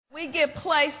we give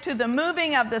place to the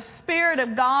moving of the Spirit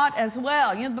of God as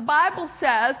well. You know, the Bible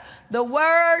says the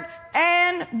Word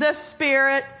and the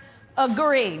Spirit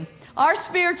agree. Our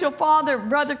spiritual father,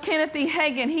 Brother Kenneth E.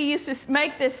 Hagin, he used to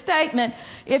make this statement: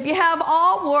 if you have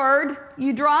all Word,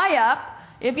 you dry up.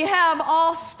 If you have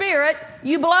all Spirit,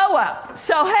 you blow up.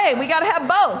 So, hey, we got to have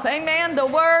both. Amen. The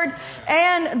Word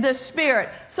and the Spirit.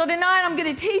 So tonight I'm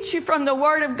going to teach you from the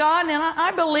Word of God, and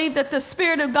I believe that the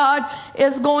Spirit of God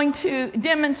is going to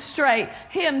demonstrate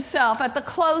Himself at the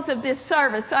close of this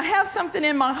service. I have something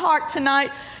in my heart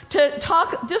tonight to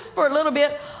talk just for a little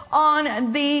bit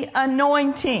on the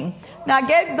anointing. Now, I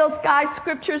gave those guys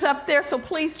scriptures up there, so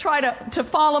please try to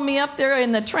follow me up there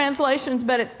in the translations,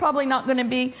 but it's probably not going to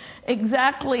be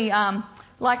exactly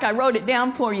like I wrote it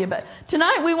down for you. But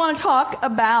tonight we want to talk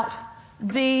about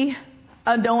the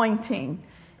anointing.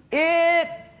 It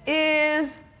is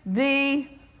the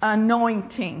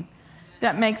anointing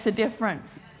that makes a difference.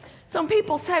 Some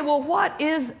people say, well, what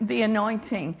is the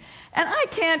anointing? And I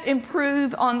can't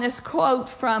improve on this quote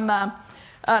from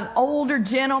an older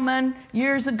gentleman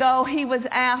years ago. He was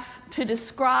asked to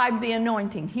describe the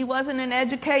anointing. He wasn't an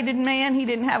educated man. He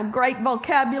didn't have a great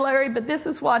vocabulary, but this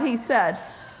is what he said.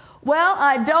 Well,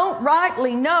 I don't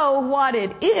rightly know what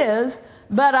it is,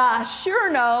 but I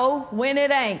sure know when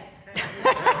it ain't.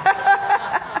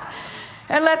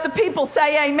 And let the people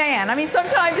say amen. I mean,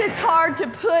 sometimes it's hard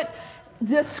to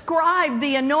describe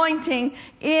the anointing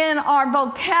in our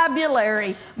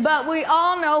vocabulary, but we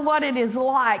all know what it is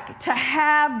like to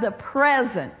have the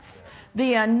presence,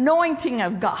 the anointing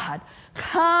of God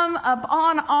come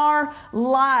upon our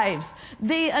lives.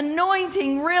 The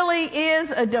anointing really is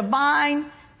a divine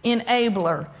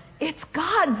enabler. It's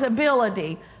God's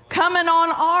ability coming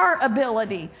on our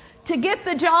ability to get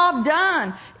the job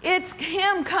done. It's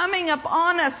Him coming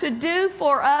upon us to do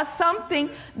for us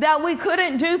something that we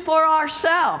couldn't do for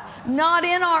ourselves. Not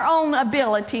in our own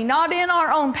ability, not in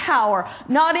our own power,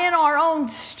 not in our own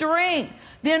strength.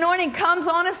 The anointing comes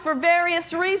on us for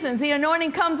various reasons. The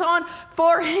anointing comes on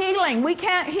for healing. We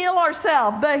can't heal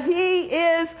ourselves, but He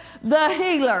is the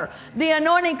healer. The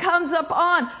anointing comes up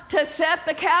on to set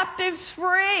the captives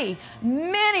free.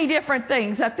 Many different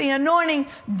things that the anointing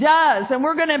does. And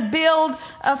we're going to build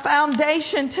a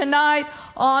foundation tonight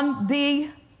on the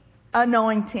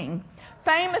anointing.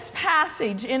 Famous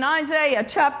passage in Isaiah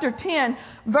chapter 10,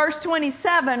 verse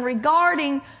 27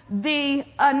 regarding the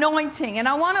anointing. And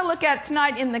I want to look at it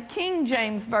tonight in the King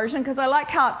James Version because I like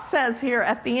how it says here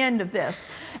at the end of this.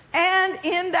 And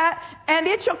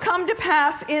it shall come to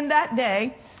pass in that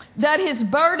day that His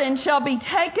burden shall be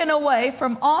taken away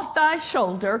from off thy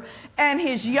shoulder, and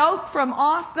His yoke from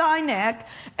off thy neck,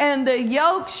 and the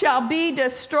yoke shall be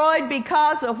destroyed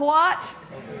because of what?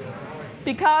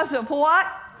 Because of what?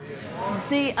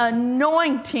 The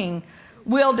anointing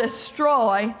will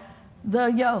destroy the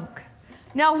yoke.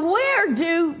 Now, where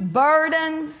do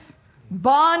burdens,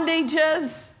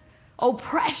 bondages,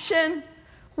 oppression,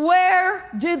 where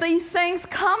do these things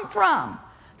come from?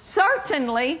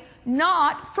 Certainly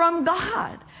not from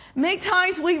God. Many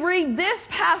times we read this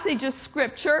passage of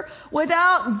Scripture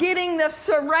without getting the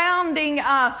surrounding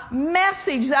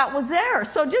message that was there.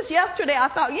 So just yesterday I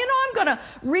thought, I'm going to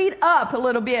read up a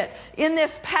little bit in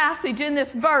this passage, in this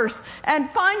verse,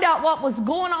 and find out what was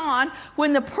going on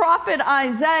when the prophet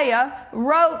Isaiah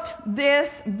wrote this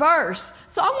verse.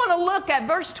 So I want to look at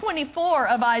verse 24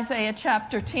 of Isaiah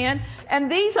chapter 10,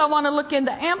 and these I want to look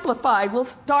into Amplified. We'll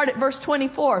start at verse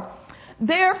 24.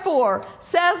 Therefore,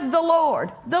 says the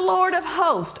Lord of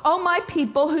hosts, O my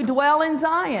people who dwell in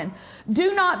Zion,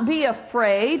 do not be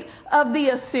afraid of the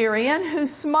Assyrian who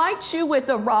smites you with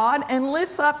a rod and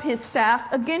lifts up his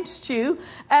staff against you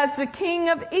as the king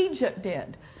of Egypt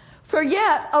did. For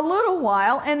yet a little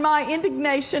while, and my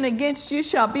indignation against you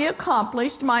shall be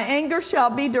accomplished. My anger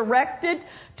shall be directed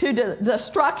to the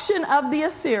destruction of the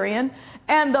Assyrian,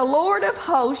 and the Lord of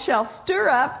hosts shall stir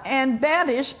up and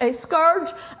banish a scourge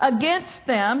against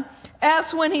them,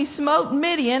 as when he smote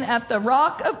Midian at the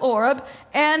rock of Oreb,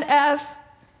 and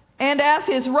as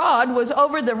his rod was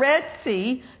over the Red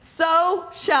Sea, so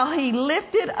shall he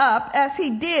lift it up as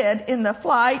he did in the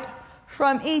flight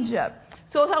from Egypt.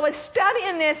 So as I was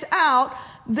studying this out,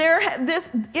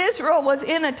 Israel was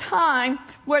in a time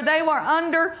where they were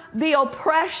under the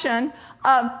oppression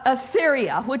of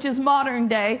Assyria, which is modern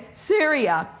day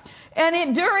Syria.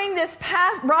 And during this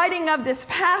writing of this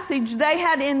passage, they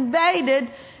had invaded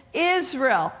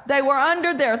Israel. They were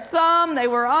under their thumb. They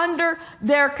were under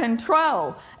their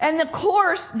control. And of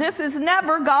course, this is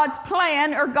never God's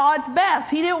plan or God's best.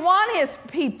 He didn't want His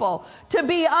people to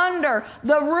be under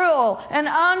the rule and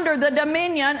under the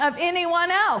dominion of anyone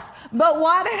else. But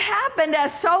what had happened,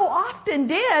 as so often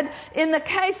did in the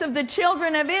case of the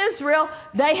children of Israel,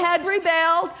 they had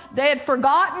rebelled, they had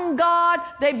forgotten God,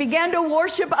 they began to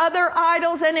worship other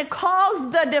idols, and it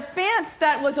caused the defense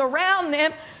that was around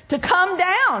them to come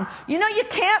down. You know, you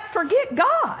can't forget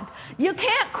God. You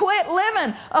can't quit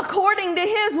living according to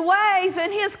His ways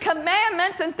and His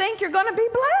commandments and think you're going to be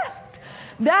blessed.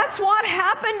 That's what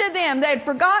happened to them. They had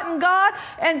forgotten God,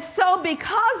 and so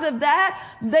because of that,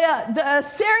 the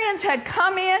Assyrians had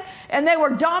come in and they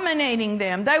were dominating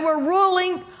them. They were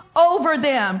ruling over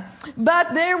them.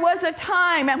 But there was a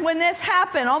time, and when this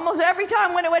happened, almost every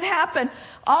time when it would happen,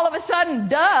 all of a sudden,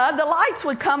 the lights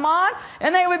would come on,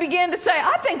 and they would begin to say,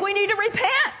 I think we need to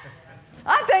repent.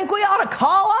 I think we ought to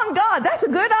call on God. That's a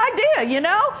good idea, you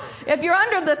know. If you're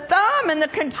under the thumb and the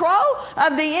control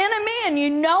of the enemy, and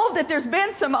you know that there's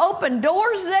been some open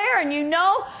doors there, and you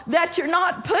know that you're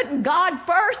not putting God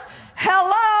first,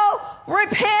 hello,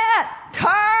 repent,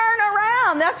 turn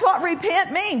around. That's what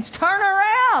repent means. Turn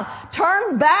around,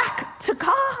 turn back to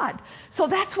God. So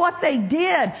that's what they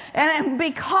did. And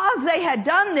because they had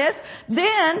done this,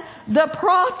 then the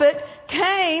prophet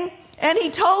came and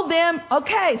he told them,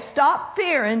 okay, stop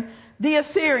fearing the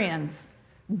Assyrians.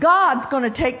 God's going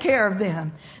to take care of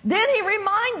them. Then he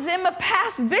reminds them of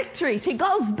past victories. He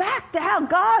goes back to how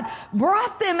God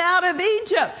brought them out of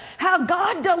Egypt, how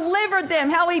God delivered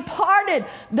them, how He parted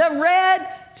the Red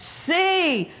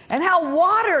Sea, and how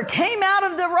water came out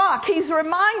of the rock. He's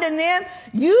reminding them,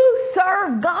 you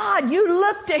serve God, you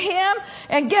look to Him,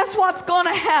 and guess what's going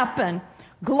to happen?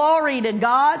 Glory to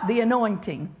God, the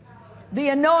anointing. The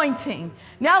anointing.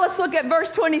 Now let's look at verse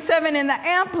 27 in the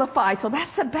Amplified. So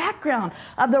that's the background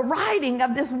of the writing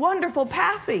of this wonderful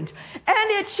passage.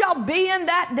 And it shall be in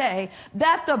that day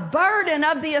that the burden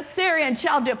of the Assyrian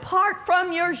shall depart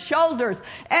from your shoulders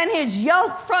and his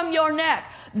yoke from your neck.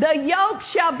 The yoke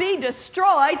shall be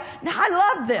destroyed. Now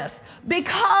I love this.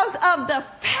 Because of the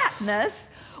fatness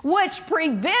which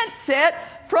prevents it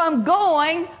from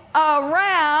going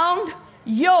around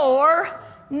your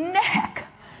neck.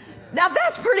 Now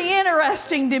that's pretty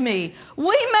interesting to me.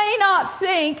 We may not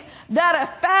think that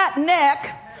a fat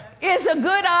neck is a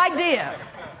good idea.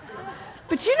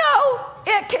 But you know,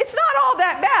 it's not all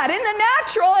that bad. In the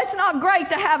natural, it's not great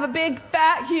to have a big,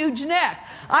 fat, huge neck.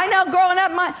 I know growing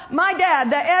up, my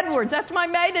dad, the Edwards, that's my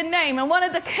maiden name, and one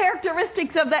of the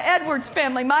characteristics of the Edwards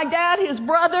family, my dad, his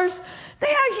brothers, they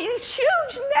have these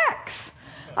huge necks.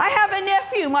 I have a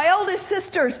nephew, my oldest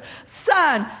sister's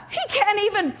son. He can't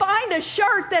even find a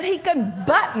shirt that he can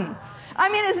button. I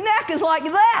mean, his neck is like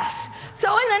this. So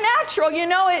in the natural, you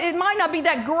know, it might not be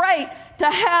that great to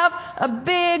have a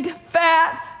big,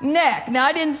 fat neck. Now,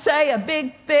 I didn't say a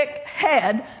big, thick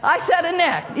head. I said a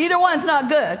neck. Either one's not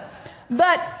good.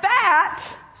 But fat,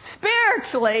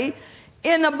 spiritually,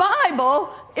 in the Bible,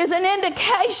 is an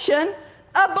indication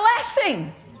of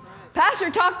blessing. Pastor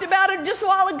talked about it just a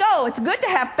while ago. It's good to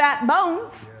have fat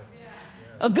bones.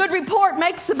 A good report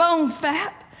makes the bones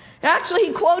fat. Actually,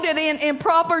 he quoted in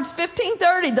Proverbs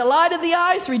 15:30, the light of the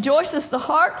eyes rejoices the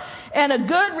heart, and a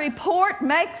good report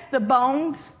makes the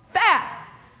bones fat.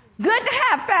 Good to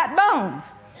have fat bones.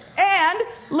 And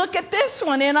look at this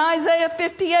one in Isaiah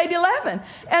 58:11.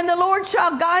 And the Lord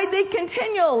shall guide thee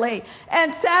continually,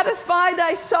 and satisfy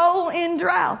thy soul in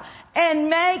drought, and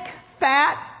make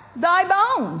fat thy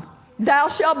bones. Thou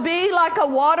shalt be like a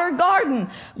watered garden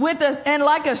and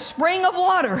like a spring of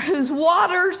water, whose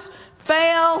waters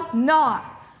fail not.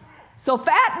 So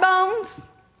fat bones,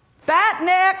 fat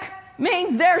neck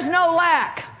means there's no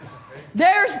lack.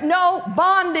 There's no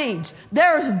bondage.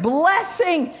 There's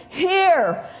blessing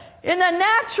here. In the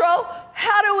natural,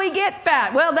 how do we get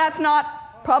fat? Well, that's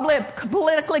not probably a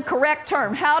politically correct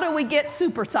term. How do we get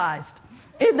supersized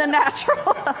in the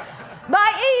natural?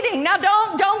 By eating. Now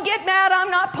don't get mad.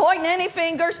 I'm not pointing any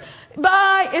fingers.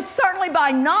 It's certainly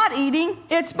by not eating.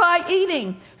 It's by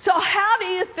eating. So how do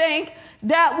you think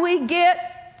that we get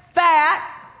fat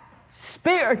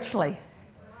spiritually?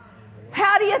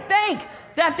 How do you think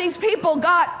that these people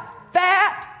got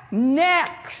fat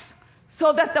necks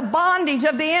so that the bondage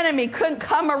of the enemy couldn't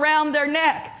come around their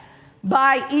neck?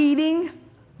 By eating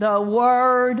the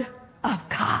Word of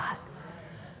God.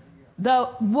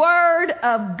 The Word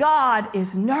of God is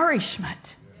nourishment.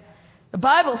 The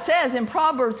Bible says in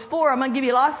Proverbs 4, I'm going to give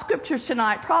you a lot of scriptures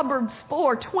tonight. Proverbs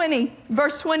 4:20,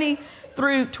 verse 20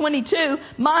 through 22.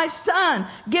 My son,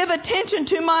 give attention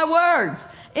to my words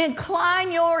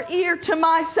Incline your ear to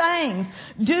my sayings.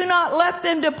 Do not let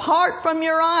them depart from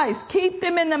your eyes. Keep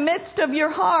them in the midst of your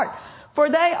heart. For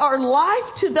they are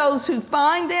life to those who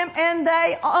find them, and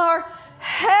they are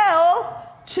health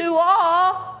to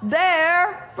all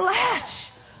their flesh.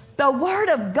 The Word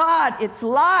of God, it's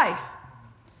life.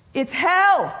 It's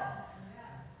health.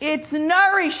 It's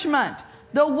nourishment.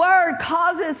 The Word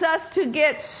causes us to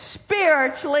get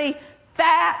spiritually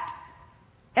fat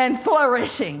and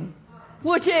flourishing,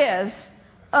 which is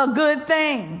a good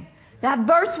thing. That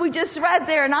verse we just read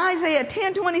there in Isaiah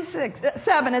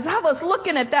 10:26-7, as I was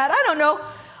looking at that,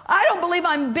 I don't believe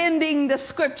I'm bending the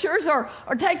scriptures or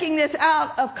taking this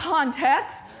out of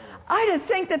context. I just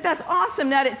think that that's awesome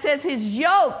that it says his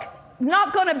yoke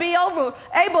not going to be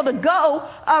able to go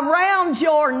around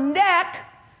your neck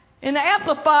in the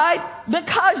Amplified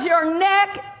because your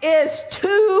neck is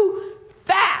too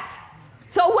fat.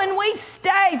 So when we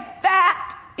stay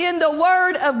fat in the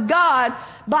Word of God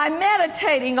by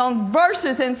meditating on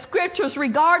verses and scriptures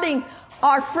regarding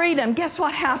our freedom, guess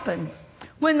what happens?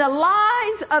 When the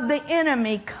lies of the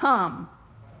enemy come,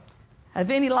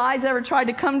 have any lies ever tried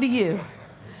to come to you?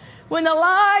 When the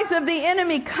lies of the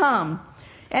enemy come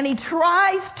and he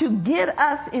tries to get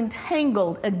us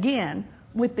entangled again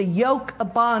with the yoke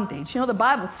of bondage. You know, the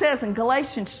Bible says in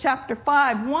Galatians chapter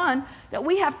 5:1 that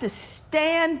we have to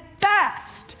stand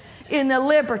fast in the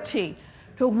liberty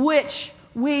to which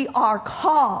we are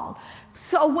called.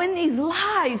 So when these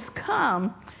lies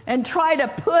come and try to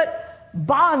put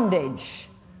bondage,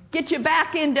 get you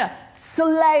back into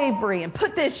slavery and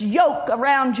put this yoke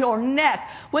around your neck,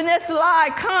 when this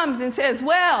lie comes and says,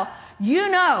 well, you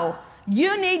know,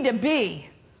 you need to be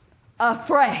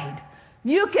afraid,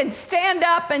 you can stand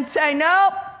up and say,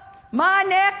 nope, my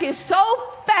neck is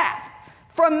so fat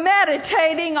from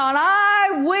meditating on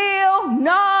I will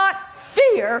not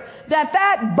fear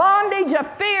that bondage of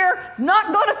fear is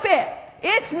not going to fit.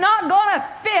 It's not going to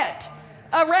fit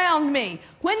around me.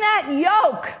 When that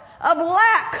yoke of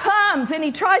lack comes and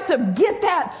he tries to get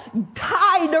that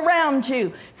tied around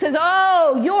you, says,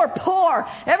 oh, you're poor.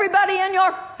 Everybody in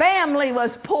your family was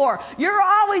poor. You're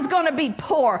always going to be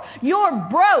poor. You're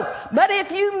broke. But if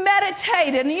you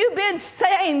meditate and you've been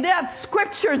saying that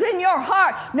scriptures in your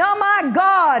heart, now my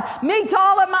God meets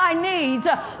all of my needs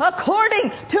according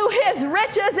to his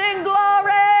riches in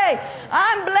glory.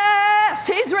 I'm blessed.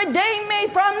 He's redeemed me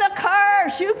from the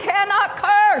curse. You cannot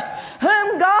curse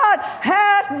whom God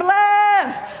hath blessed.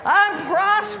 I'm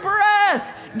prosperous.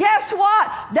 Guess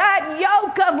what? That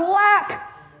yoke of lack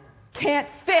can't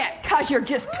fit because you're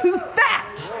just too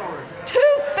fat.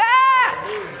 Too fat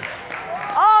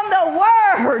on the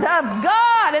Word of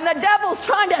God. And the devil's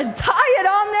trying to tie it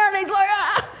on there, and he's like,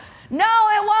 no,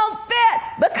 it won't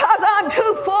fit because I'm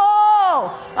too full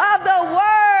of the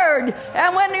Word.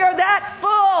 And when you're that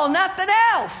full, nothing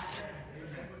else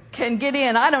can get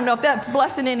in. I don't know if that's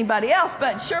blessing anybody else,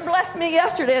 but it sure blessed me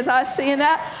yesterday as I was seeing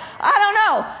that. I don't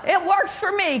know. It works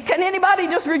for me. Can anybody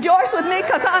just rejoice with me?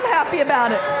 Because I'm happy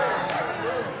about it.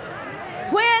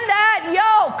 When that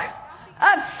yoke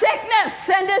of sickness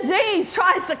and disease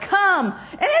tries to come,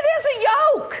 and it is a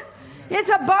yoke. It's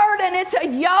a burden. It's a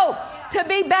yoke to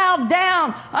be bowed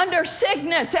down under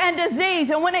sickness and disease.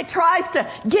 And when it tries to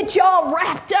get you all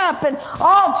wrapped up and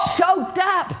all choked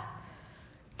up,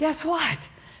 guess what?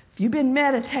 If you've been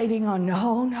meditating on,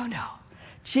 no,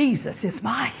 Jesus is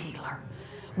my healer.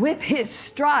 With his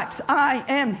stripes, I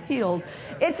am healed.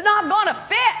 It's not going to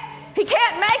fit. He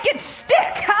can't make it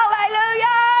stick.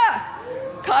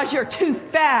 Hallelujah! Because you're too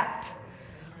fat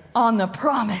on the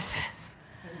promises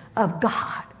of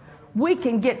God. We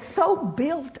can get so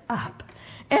built up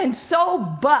and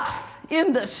so buff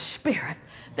in the spirit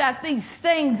that these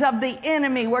things of the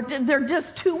enemy, they're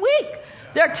just too weak.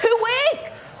 They're too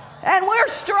weak. And we're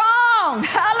strong.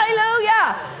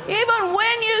 Hallelujah. Even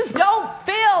when you don't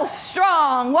feel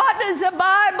strong, what does the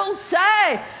Bible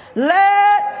say?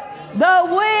 Let the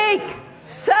weak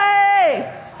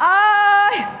say,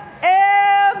 I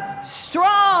am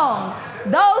strong.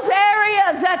 Those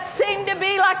areas that seem to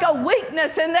be like a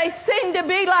weakness and they seem to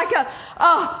be like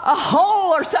a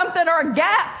hole or something or a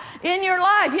gap in your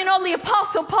life. You know, the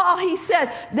Apostle Paul, he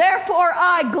said, therefore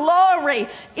I glory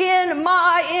in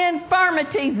my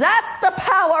infirmities, that the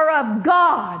power of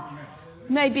God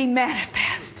may be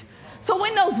manifest. So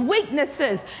when those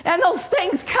weaknesses and those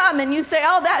things come and you say,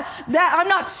 oh, that I'm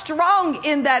not strong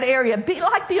in that area, be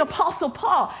like the Apostle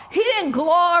Paul. He didn't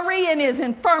glory in his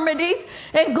infirmities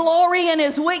and glory in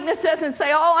his weaknesses and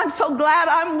say, oh, I'm so glad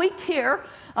I'm weak here.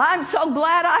 I'm so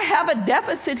glad I have a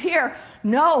deficit here.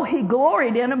 No, he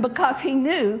gloried in them because he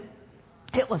knew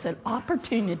it was an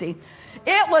opportunity.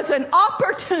 It was an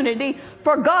opportunity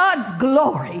for God's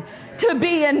glory to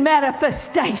be in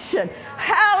manifestation.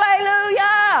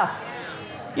 Hallelujah!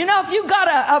 You know, if you've got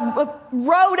a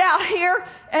road out here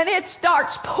and it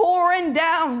starts pouring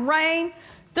down rain,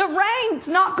 the rain's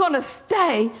not going to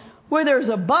stay where there's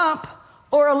a bump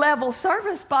or a level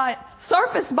surface by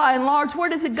and large. Where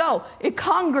does it go? It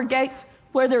congregates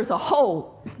where there's a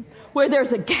hole, where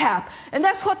there's a gap. And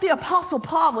that's what the Apostle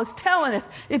Paul was telling us.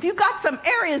 If you've got some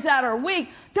areas that are weak,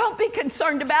 don't be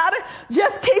concerned about it.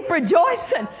 Just keep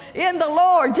rejoicing in the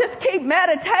Lord. Just keep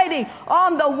meditating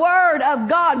on the Word of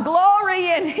God.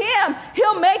 Glory in Him.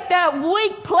 He'll make that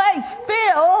weak place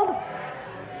filled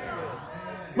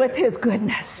with His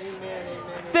goodness,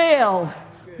 filled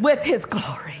with His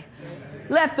glory.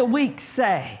 Let the weak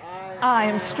say, I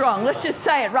am strong. Let's just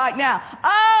say it right now.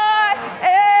 I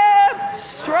am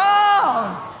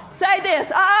strong. Say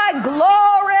this. I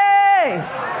glory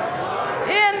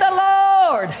in the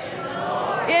Lord.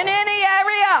 In any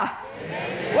area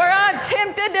where I'm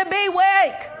tempted to be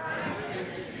weak,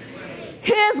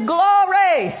 His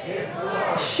glory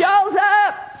shows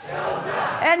up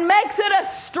and makes it a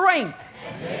strength.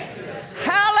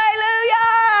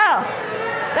 Hallelujah!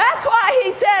 That's why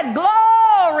He said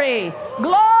glory,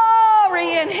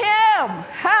 glory in Him.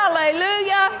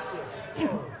 Hallelujah!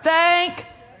 Thank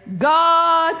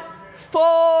God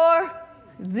for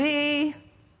the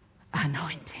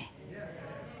anointing.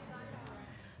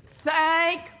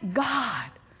 Thank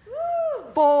God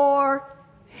for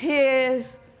His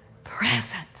presence.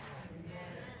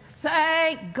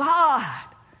 Thank God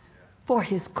for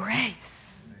His grace.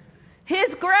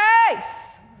 His grace,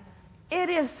 it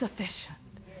is sufficient.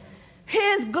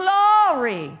 His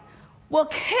glory will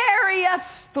carry us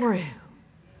through.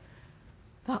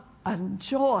 The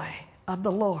joy of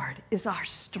the Lord is our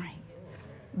strength.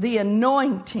 The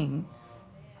anointing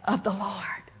of the Lord.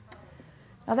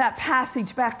 Now that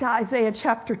passage back to Isaiah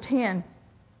chapter 10,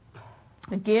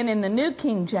 again in the New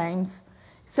King James,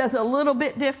 says a little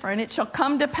bit different. It shall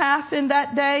come to pass in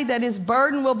that day that His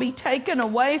burden will be taken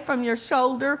away from your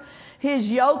shoulder, His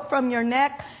yoke from your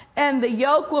neck, and the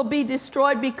yoke will be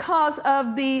destroyed because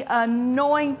of the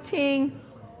anointing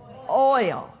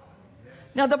oil.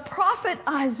 Now the prophet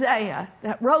Isaiah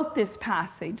that wrote this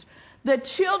passage, the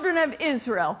children of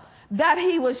Israel that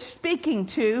he was speaking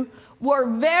to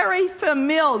were very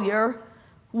familiar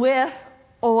with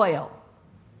oil.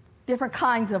 Different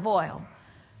kinds of oil.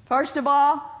 First of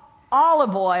all,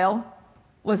 olive oil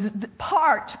was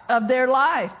part of their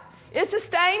life. It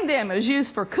sustained them. It was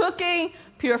used for cooking,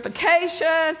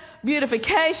 purification,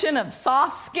 beautification of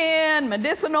soft skin,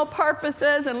 medicinal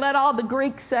purposes, and let all the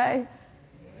Greeks say,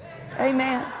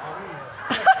 Amen.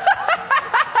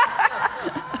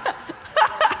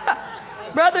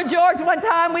 Brother George, one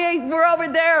time we were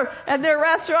over there at their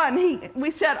restaurant, and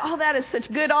we said, oh, that is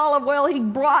such good olive oil. He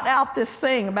brought out this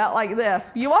thing about like this.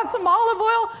 You want some olive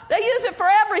oil? They use it for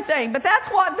everything. But that's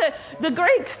what the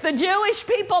Greeks, the Jewish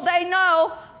people, they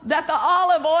know that the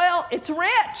olive oil, it's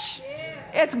rich.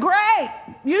 It's great.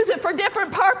 Use it for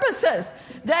different purposes.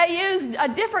 They used a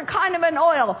different kind of an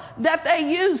oil that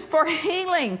they used for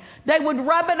healing. They would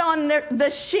rub it on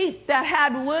the sheep that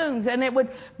had wounds, and it would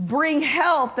bring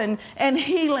health and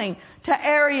healing to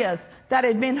areas that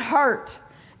had been hurt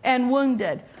and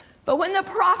wounded. But when the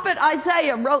prophet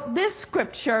Isaiah wrote this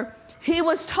scripture, he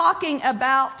was talking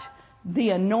about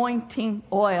the anointing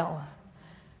oil.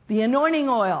 The anointing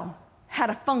oil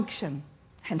had a function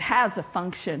and has a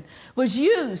function, was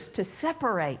used to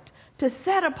separate, to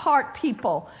set apart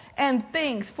people and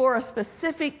things for a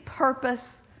specific purpose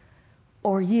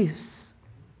or use.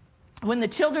 When the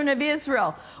children of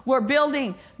Israel were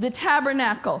building the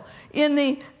tabernacle in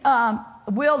the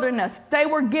wilderness, they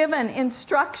were given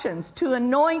instructions to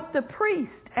anoint the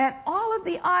priest and all of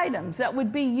the items that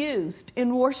would be used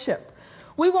in worship.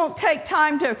 We won't take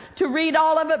time to read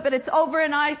all of it, but it's over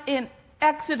in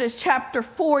Exodus chapter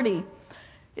 40.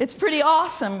 It's pretty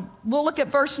awesome. We'll look at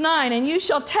verse 9. And you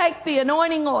shall take the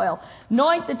anointing oil,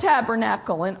 anoint the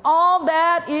tabernacle, and all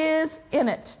that is in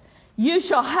it. You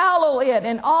shall hallow it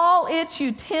and all its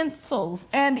utensils,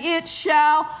 and it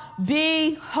shall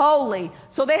be holy.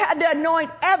 So they had to anoint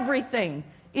everything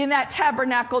in that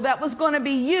tabernacle that was going to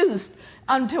be used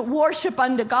unto worship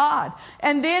unto God.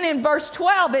 And then in verse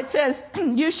 12 it says,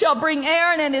 you shall bring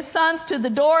Aaron and his sons to the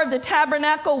door of the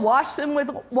tabernacle, wash them with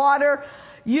water.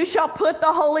 You shall put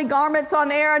the holy garments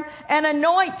on Aaron and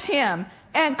anoint him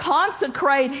and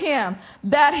consecrate him,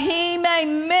 that he may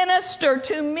minister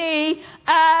to me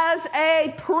as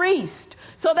a priest.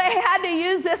 So they had to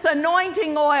use this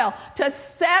anointing oil to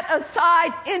set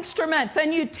aside instruments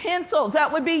and utensils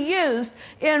that would be used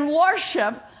in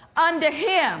worship unto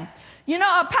him. You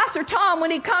know, Pastor Tom, when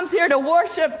he comes here to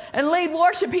worship and lead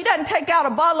worship, he doesn't take out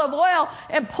a bottle of oil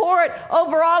and pour it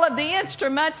over all of the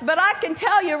instruments. But I can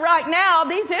tell you right now,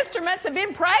 these instruments have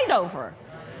been prayed over.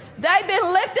 They've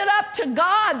been lifted up to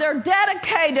God. They're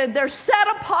dedicated. They're set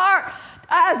apart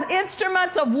as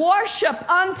instruments of worship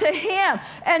unto him.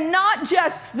 And not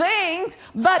just things,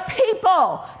 but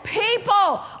people.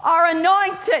 People are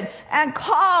anointed and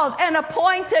called and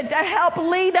appointed to help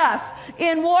lead us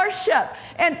in worship.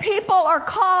 And people are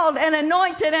called and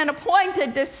anointed and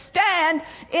appointed to stand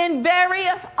in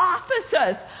various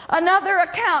offices. Another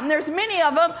account, and there's many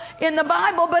of them in the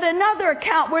Bible, but another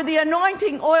account where the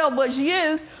anointing oil was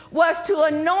used was to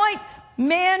anoint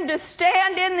men to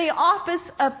stand in the office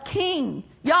of king.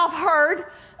 Y'all have heard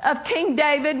of King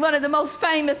David, one of the most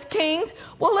famous kings.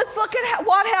 Well, let's look at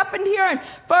what happened here in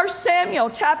 1 Samuel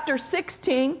chapter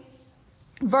 16,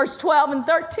 verse 12 and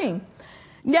 13.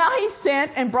 Now he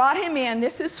sent and brought him in.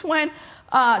 This is when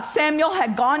Samuel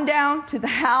had gone down to the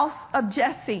house of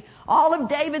Jesse. All of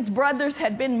David's brothers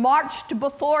had been marched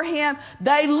before him.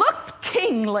 They looked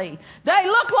kingly. They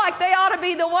looked like they ought to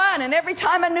be the one. And every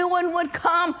time a new one would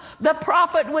come, the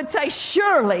prophet would say,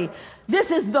 surely this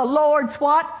is the Lord's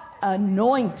what?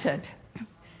 Anointed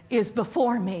is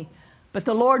before me. But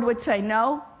the Lord would say,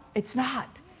 no, it's not.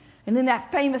 And in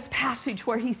that famous passage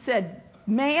where he said,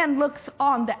 man looks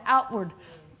on the outward,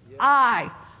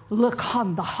 I look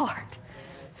on the heart.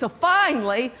 So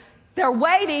finally, they're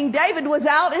waiting. David was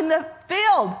out in the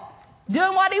field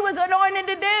doing what he was anointed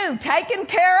to do, taking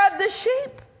care of the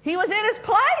sheep. He was in his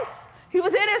place. He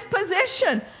was in his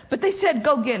position. But they said,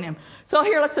 go get him. So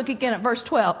here, let's look again at verse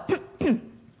 12.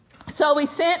 So he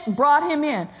sent and brought him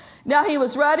in. Now he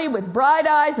was ruddy with bright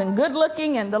eyes and good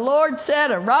looking. And the Lord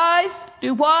said, arise,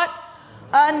 do what?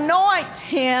 Anoint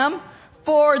him,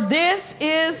 for this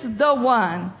is the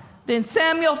one. Then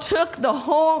Samuel took the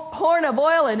horn of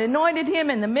oil and anointed him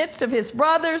in the midst of his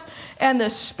brothers. And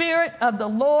the Spirit of the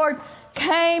Lord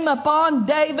came upon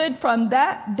David from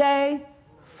that day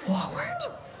forward.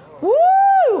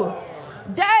 Woo!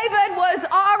 David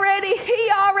he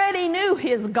already knew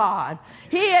his God.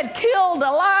 He had killed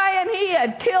a lion. He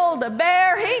had killed a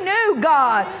bear. He knew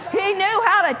God. He knew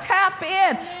how to tap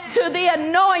in to the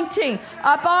anointing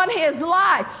upon his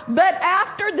life. But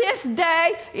after this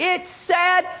day, it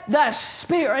said the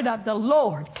Spirit of the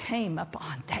Lord came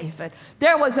upon David.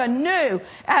 There was a new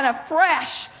and a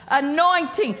fresh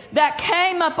anointing that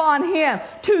came upon him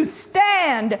to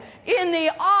stand in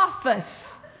the office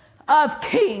of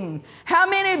king. How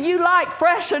many of you like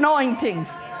fresh anointings?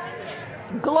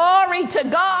 Glory to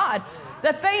God.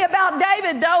 The thing about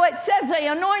David, though, it says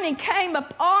the anointing came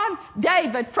upon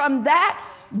David from that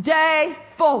day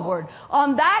forward.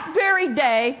 On that very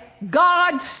day,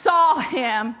 God saw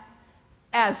him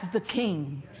as the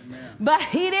king. Amen. But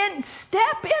he didn't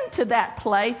step into that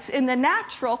place in the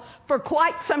natural for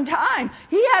quite some time.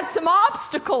 He had some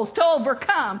obstacles to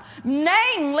overcome,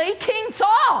 namely King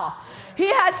Saul. He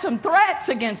had some threats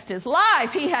against his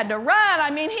life. He had to run.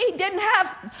 I mean,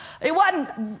 it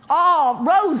wasn't all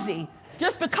rosy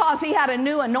just because he had a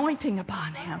new anointing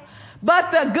upon him.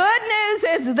 But the good news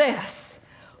is this.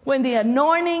 When the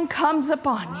anointing comes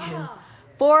upon you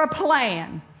for a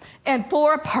plan and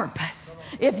for a purpose,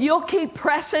 if you'll keep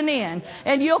pressing in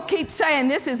and you'll keep saying,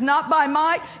 this is not by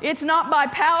might, it's not by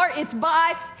power, it's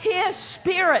by His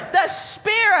Spirit. The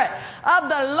Spirit of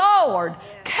the Lord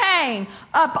came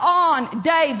upon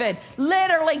David,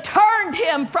 literally turned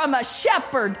him from a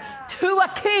shepherd to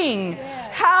a king.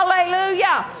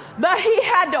 Hallelujah. But he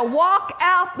had to walk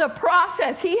out the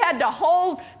process. He had to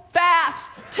hold fast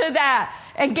to that.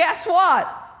 And guess what?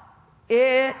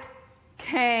 It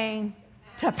came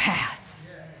to pass.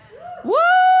 Woo!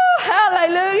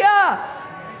 Hallelujah!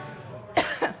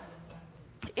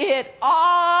 It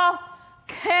all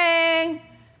came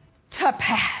to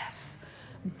pass.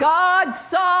 God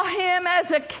saw him as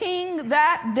a king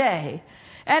that day.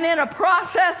 And in a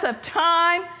process of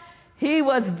time, he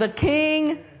was the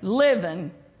king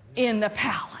living in the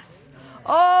palace.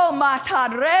 Oh,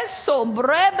 matareso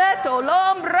brebet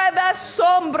olom brebet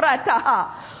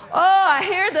sombrataha. Oh, I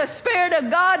hear the Spirit of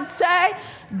God say,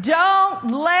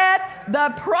 don't let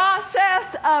the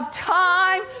process of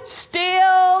time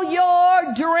steal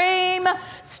your dream,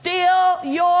 steal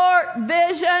your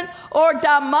vision, or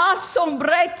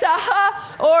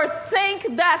or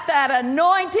think that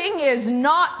anointing is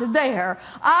not there.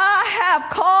 I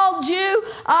have called you,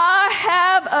 I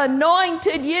have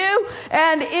anointed you,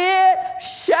 and it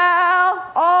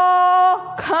shall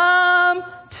all come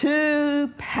to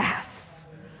pass.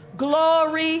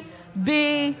 Glory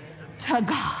be to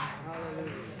God.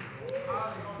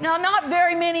 Now, not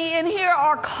very many in here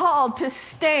are called to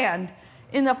stand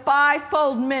in the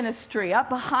fivefold ministry up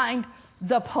behind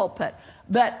the pulpit.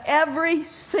 But every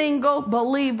single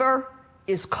believer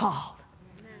is called.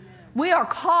 We are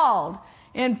called.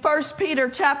 In 1 Peter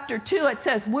chapter 2, it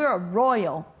says we're a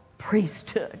royal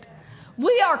priesthood.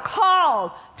 We are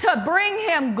called to bring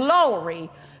Him glory,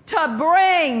 to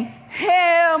bring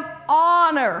Him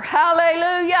honor.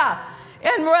 Hallelujah.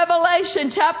 In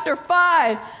Revelation chapter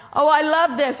 5, oh, I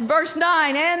love this. Verse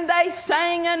 9, and they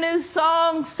sang a new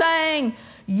song saying,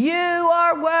 you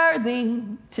are worthy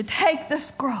to take the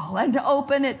scroll and to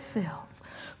open its seals.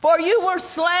 For you were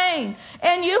slain,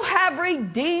 and you have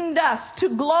redeemed us to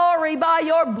glory by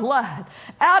your blood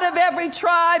out of every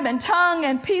tribe and tongue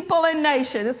and people and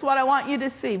nation. This is what I want you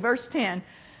to see. Verse 10.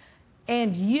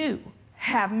 And you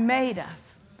have made us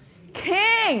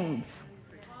kings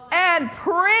and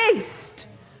priests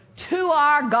to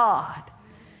our God.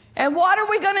 And what are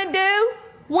we going to do?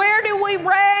 Where do we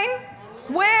reign?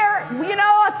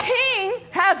 A king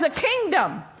has a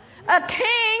kingdom. A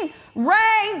king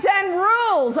reigns and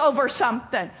rules over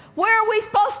something. Where are we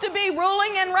supposed to be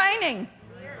ruling and reigning?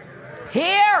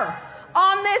 Here,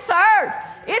 on this earth.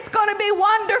 It's going to be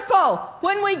wonderful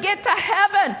when we get to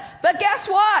heaven. But guess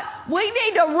what? We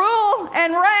need to rule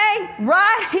and reign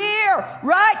right here,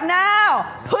 right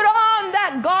now. Put on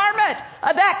that garment,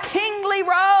 that kingly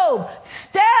robe.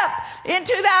 Step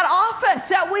into that office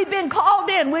that we've been called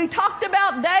in. We talked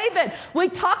about David. We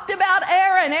talked about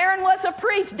Aaron. Aaron was a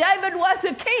priest. David was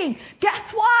a king.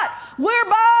 Guess what? We're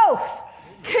both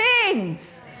kings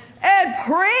and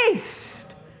priests.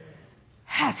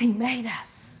 Has He made us?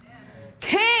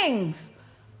 Kings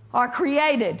are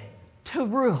created to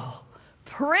rule.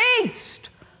 Priests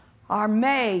are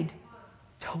made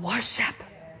to worship.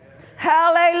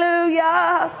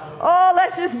 Hallelujah. Oh,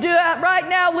 let's just do it right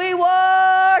now. We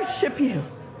worship you.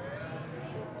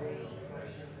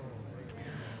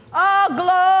 All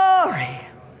glory,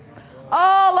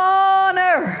 all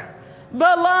honor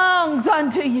belongs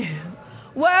unto you.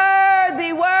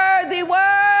 Worthy, worthy,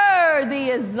 worthy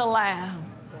is the Lamb.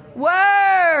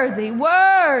 Worthy,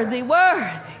 worthy,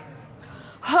 worthy.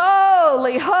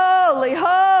 Holy, holy,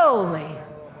 holy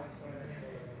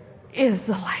is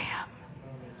the Lamb.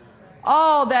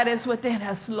 All that is within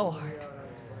us, Lord.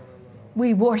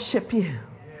 We worship you.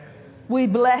 We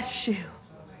bless you.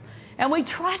 And we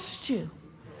trust you.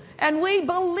 And we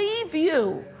believe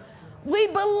you. We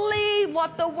believe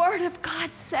what the Word of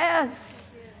God says.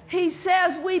 He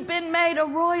says we've been made a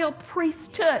royal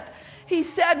priesthood. He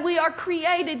said we are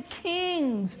created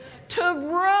kings to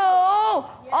rule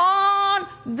on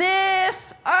this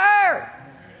earth.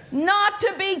 Not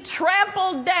to be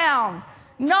trampled down.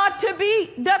 Not to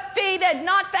be defeated.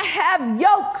 Not to have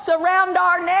yokes around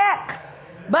our neck.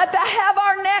 But to have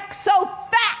our neck so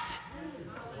fat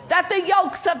that the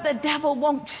yokes of the devil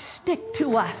won't stick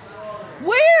to us.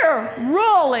 We're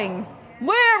ruling.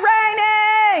 We're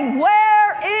reigning.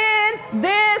 We're in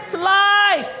this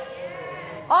life.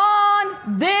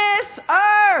 On this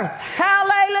earth.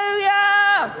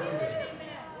 Hallelujah.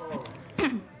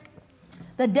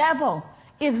 The devil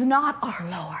is not our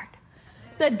Lord.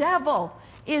 The devil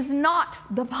is not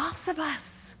the boss of us.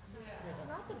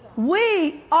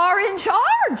 We are in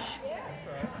charge.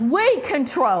 We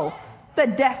control the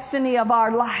destiny of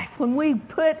our life when we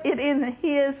put it in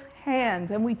His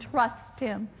hands and we trust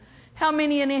Him. How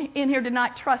many in here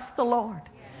tonight trust the Lord?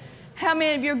 How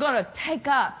many of you are going to take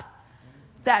up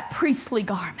that priestly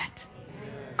garment?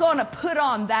 Going to put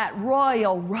on that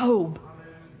royal robe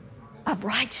of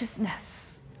righteousness.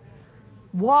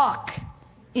 Walk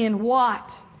in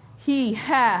what He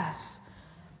has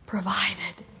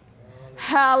provided.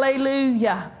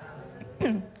 Hallelujah.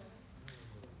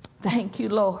 Thank you,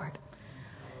 Lord.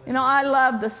 You know, I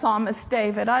love the psalmist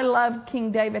David. I love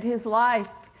King David, his life.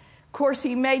 Of course,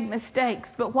 he made mistakes,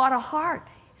 but what a heart.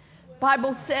 The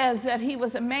Bible says that he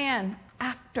was a man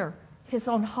after his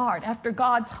own heart, after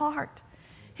God's heart.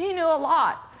 He knew a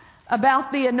lot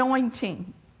about the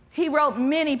anointing. He wrote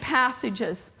many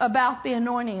passages about the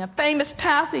anointing. A famous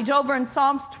passage over in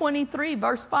Psalms 23,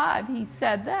 verse 5, he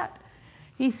said that.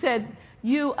 He said,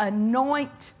 you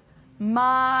anoint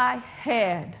my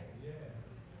head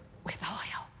with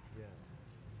oil.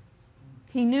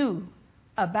 He knew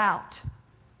about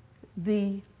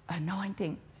the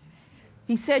anointing.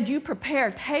 He said, you prepare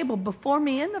a table before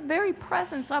me in the very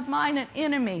presence of mine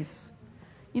enemies.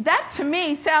 That to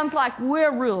me sounds like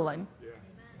we're ruling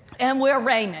and we're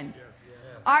reigning.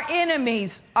 Our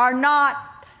enemies are not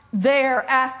there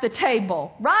at the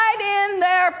table. Right in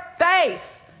their face,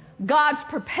 God's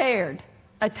prepared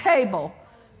a table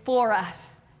for us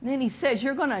And then he says,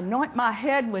 you're going to anoint my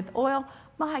head with oil.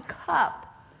 My cup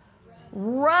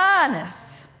runneth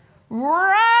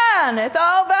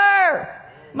over.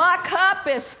 My cup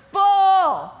is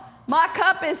full. My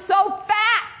cup is so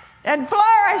fat and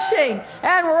flourishing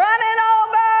and running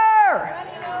over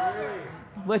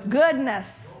with goodness,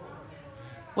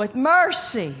 with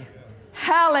mercy.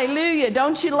 Hallelujah.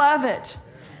 Don't you love it?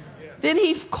 Then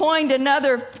he coined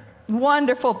another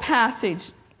wonderful passage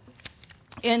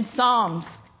in Psalms.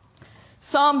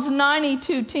 Psalms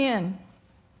 92:10.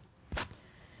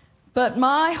 But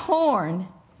my horn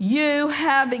you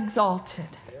have exalted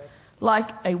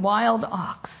like a wild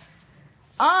ox.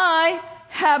 I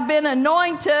have been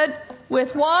anointed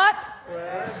with what?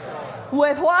 Fresh oil.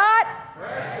 With what?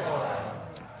 Fresh oil.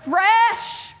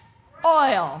 Fresh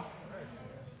oil.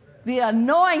 The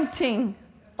anointing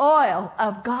oil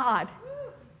of God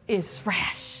is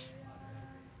fresh.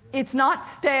 It's not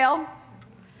stale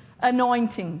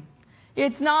anointing.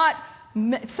 It's not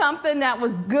something that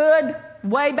was good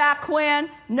way back when.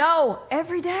 No,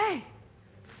 every day.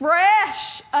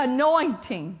 Fresh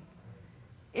anointing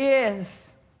is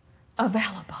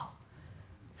available.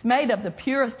 It's made of the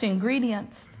purest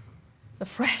ingredients, the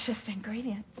freshest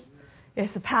ingredients.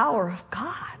 It's the power of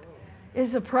God.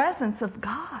 It's the presence of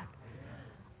God.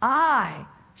 I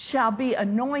shall be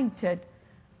anointed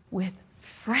with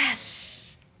fresh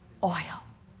oil.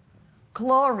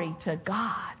 Glory to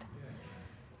God.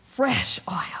 Fresh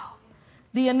oil.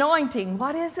 The anointing,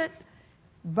 what is it?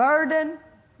 Burden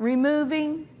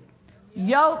removing,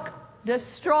 yoke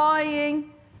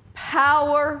destroying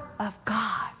power of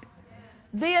God.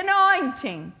 The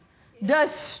anointing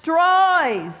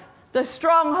destroys the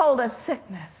stronghold of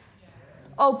sickness,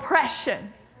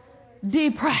 oppression,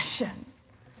 depression.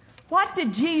 What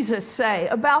did Jesus say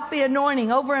about the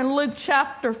anointing over in Luke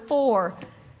chapter 4?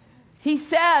 He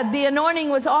said the anointing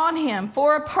was on him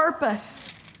for a purpose,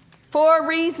 for a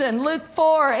reason. Luke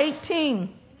 4:18.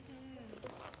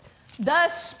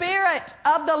 The Spirit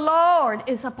of the Lord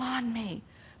is upon me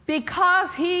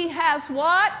because He has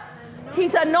what?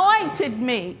 He's anointed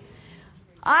me.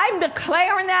 I'm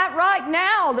declaring that right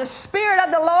now. The Spirit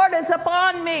of the Lord is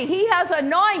upon me. He has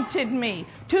anointed me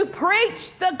to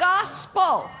preach the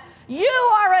gospel. You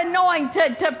are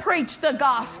anointed to preach the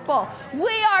gospel.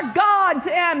 We are God's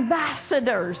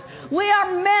ambassadors. We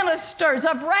are ministers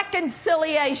of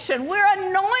reconciliation. We're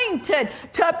anointed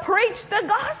to preach the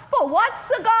gospel. What's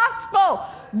the gospel?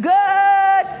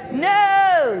 Good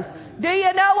news. Do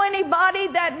you know anybody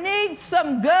that needs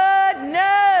some good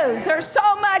news? There's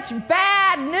so much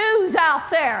bad news out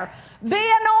there.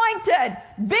 Be anointed.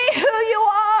 Be who you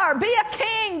are. Be a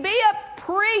king. Be a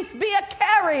priest. Be a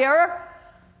carrier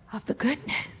of the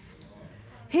goodness.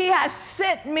 He has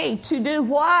sent me to do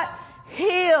what?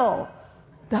 Heal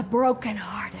the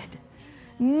brokenhearted.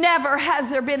 Never has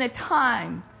there been a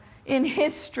time in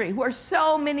history where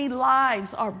so many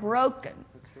lives are broken.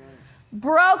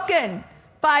 Broken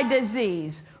by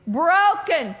disease.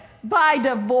 Broken by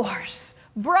divorce.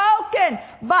 Broken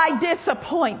by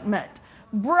disappointment.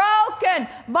 Broken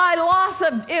by loss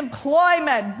of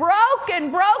employment.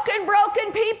 Broken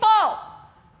people.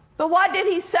 But what did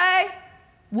he say?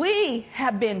 We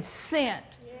have been sent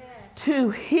to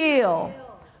heal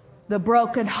the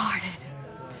brokenhearted.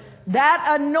 That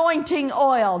anointing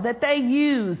oil that they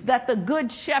used, that the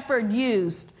good shepherd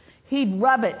used, he'd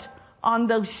rub it on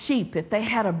those sheep if they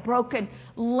had a broken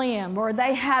limb or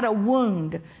they had a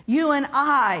wound. You and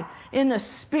I, in the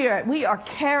Spirit, we are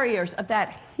carriers of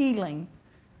that healing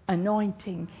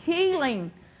anointing.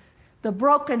 Healing the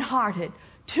brokenhearted.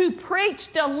 To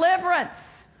preach deliverance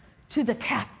to the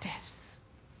captives,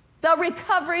 the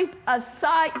recovery of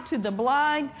sight to the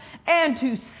blind, and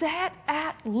to set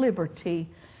at liberty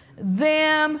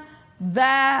them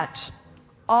that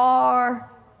are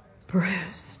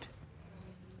bruised.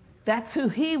 That's who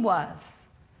he was.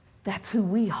 That's who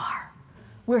we are.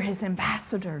 We're his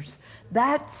ambassadors.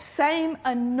 That same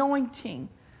anointing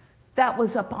that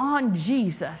was upon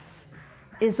Jesus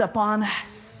is upon us.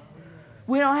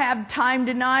 We don't have time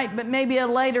tonight, but maybe at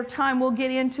a later time we'll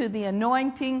get into the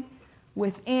anointing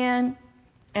within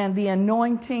and the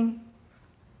anointing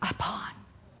upon.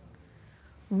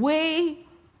 We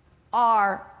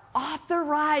are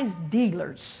authorized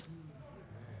dealers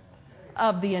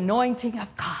of the anointing of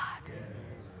God,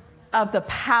 of the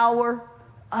power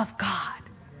of God.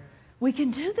 We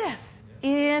can do this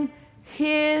in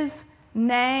His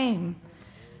name.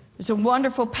 There's a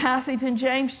wonderful passage in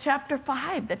James chapter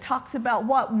 5 that talks about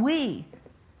what we.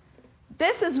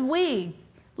 This is we.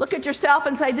 Look at yourself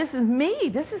and say, this is me.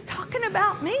 This is talking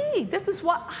about me. This is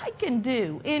what I can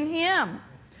do in Him.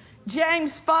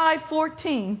 James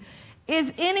 5:14. Is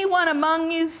anyone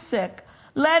among you sick?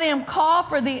 Let him call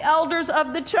for the elders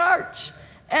of the church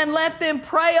and let them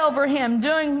pray over him.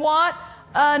 Doing what?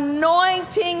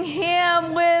 Anointing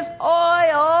him with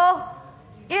oil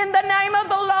in the name of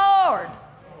the Lord.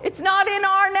 It's not in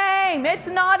our name. It's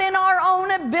not in our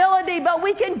own ability, but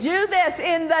we can do this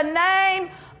in the name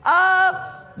of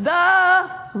the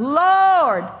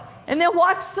Lord. And then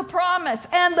what's the promise?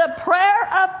 And the prayer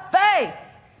of faith.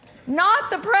 Not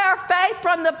the prayer of faith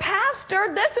from the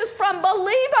pastor. This is from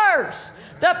believers.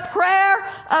 The prayer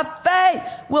of faith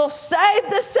will save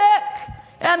the sick,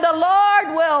 and the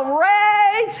Lord will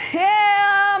raise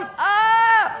him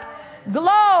up.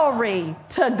 Glory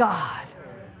to God.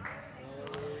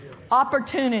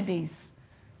 Opportunities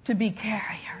to be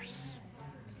carriers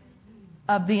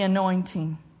of the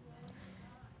anointing.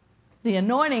 The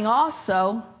anointing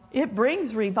also, it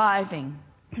brings reviving.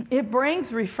 It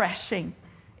brings refreshing.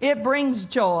 It brings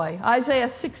joy.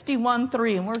 Isaiah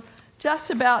 61:3, and we're just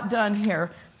about done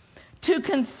here. To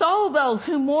console those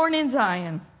who mourn in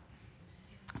Zion,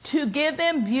 to give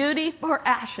them beauty for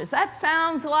ashes. That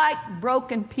sounds like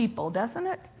broken people, doesn't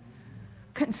it?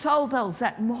 Console those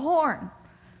that mourn,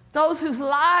 those whose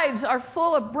lives are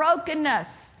full of brokenness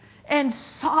and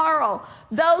sorrow,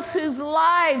 those whose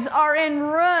lives are in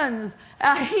ruins,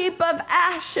 a heap of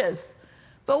ashes.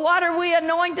 But what are we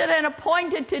anointed and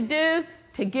appointed to do?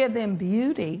 To give them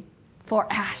beauty for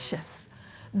ashes.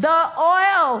 The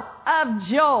oil of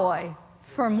joy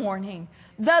for mourning.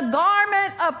 The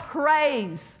garment of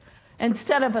praise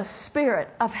instead of a spirit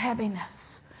of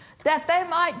heaviness. That they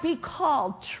might be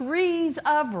called trees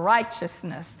of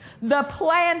righteousness. The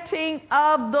planting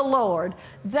of the Lord,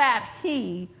 that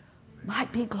He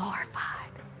might be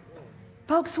glorified.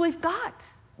 Folks,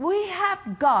 we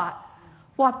have got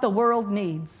what the world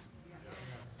needs.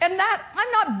 And that,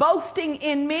 I'm not boasting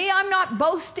in me. I'm not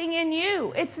boasting in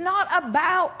you. It's not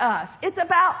about us. It's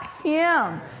about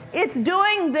Him. It's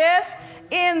doing this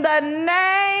in the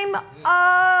name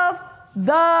of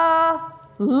the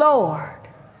Lord.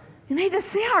 You need to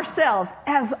see ourselves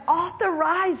as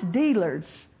authorized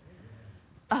dealers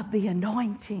of the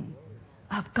anointing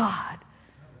of God.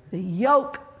 The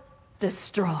yoke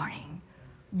destroying,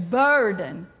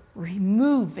 burden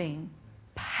removing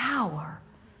power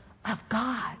of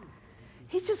God.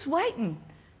 He's just waiting.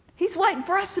 He's waiting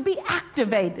for us to be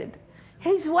activated.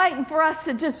 He's waiting for us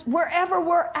to just, wherever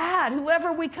we're at,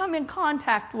 whoever we come in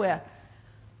contact with,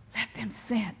 let them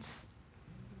sense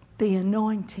the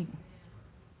anointing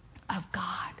of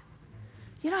God.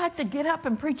 You don't have to get up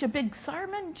and preach a big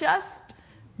sermon. Just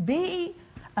be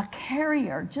a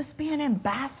carrier. Just be an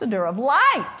ambassador of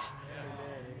light.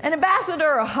 An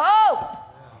ambassador of hope.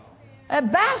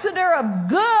 Ambassador of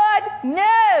good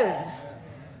news.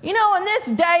 You know, in this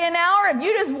day and hour, if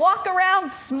you just walk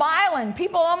around smiling,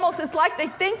 people almost, it's like they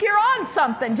think you're on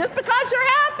something just because you're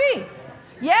happy.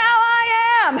 Yeah,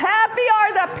 I am. Happy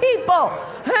are the people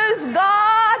whose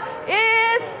God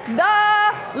is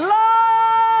the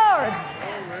Lord.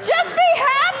 Just be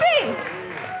happy.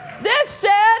 This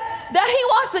said that He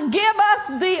wants to give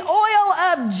us the oil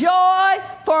of joy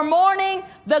for mourning,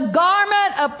 the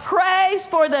garment of praise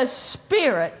for the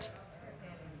spirit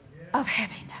of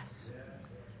heaviness.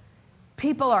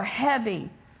 People are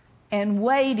heavy and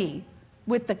weighty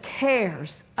with the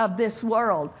cares of this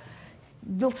world.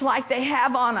 Looks like they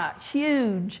have on a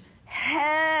huge,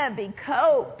 heavy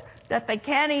coat that they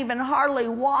can't even hardly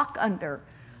walk under.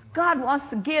 God wants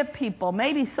to give people,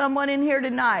 maybe someone in here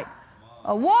tonight,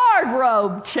 a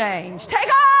wardrobe change. Take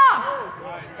off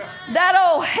that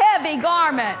old heavy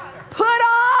garment. Put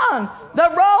on the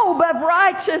robe of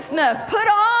righteousness. Put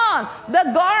on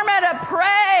the garment of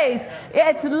praise.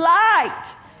 It's light.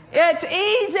 It's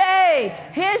easy.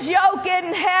 His yoke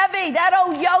isn't heavy. That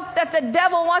old yoke that the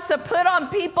devil wants to put on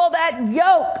people, that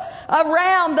yoke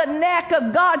around the neck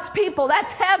of God's people,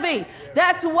 that's heavy.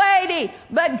 That's weighty.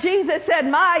 But Jesus said,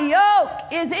 my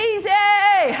yoke is easy.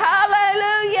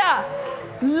 Hallelujah.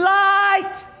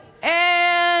 Light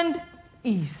and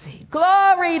easy.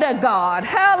 Glory to God.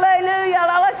 Hallelujah.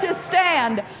 Now let's just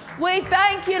stand. We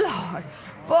thank you, Lord,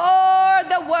 for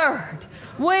the word.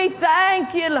 We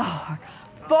thank you, Lord,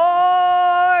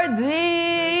 for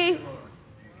the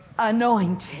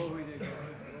anointing.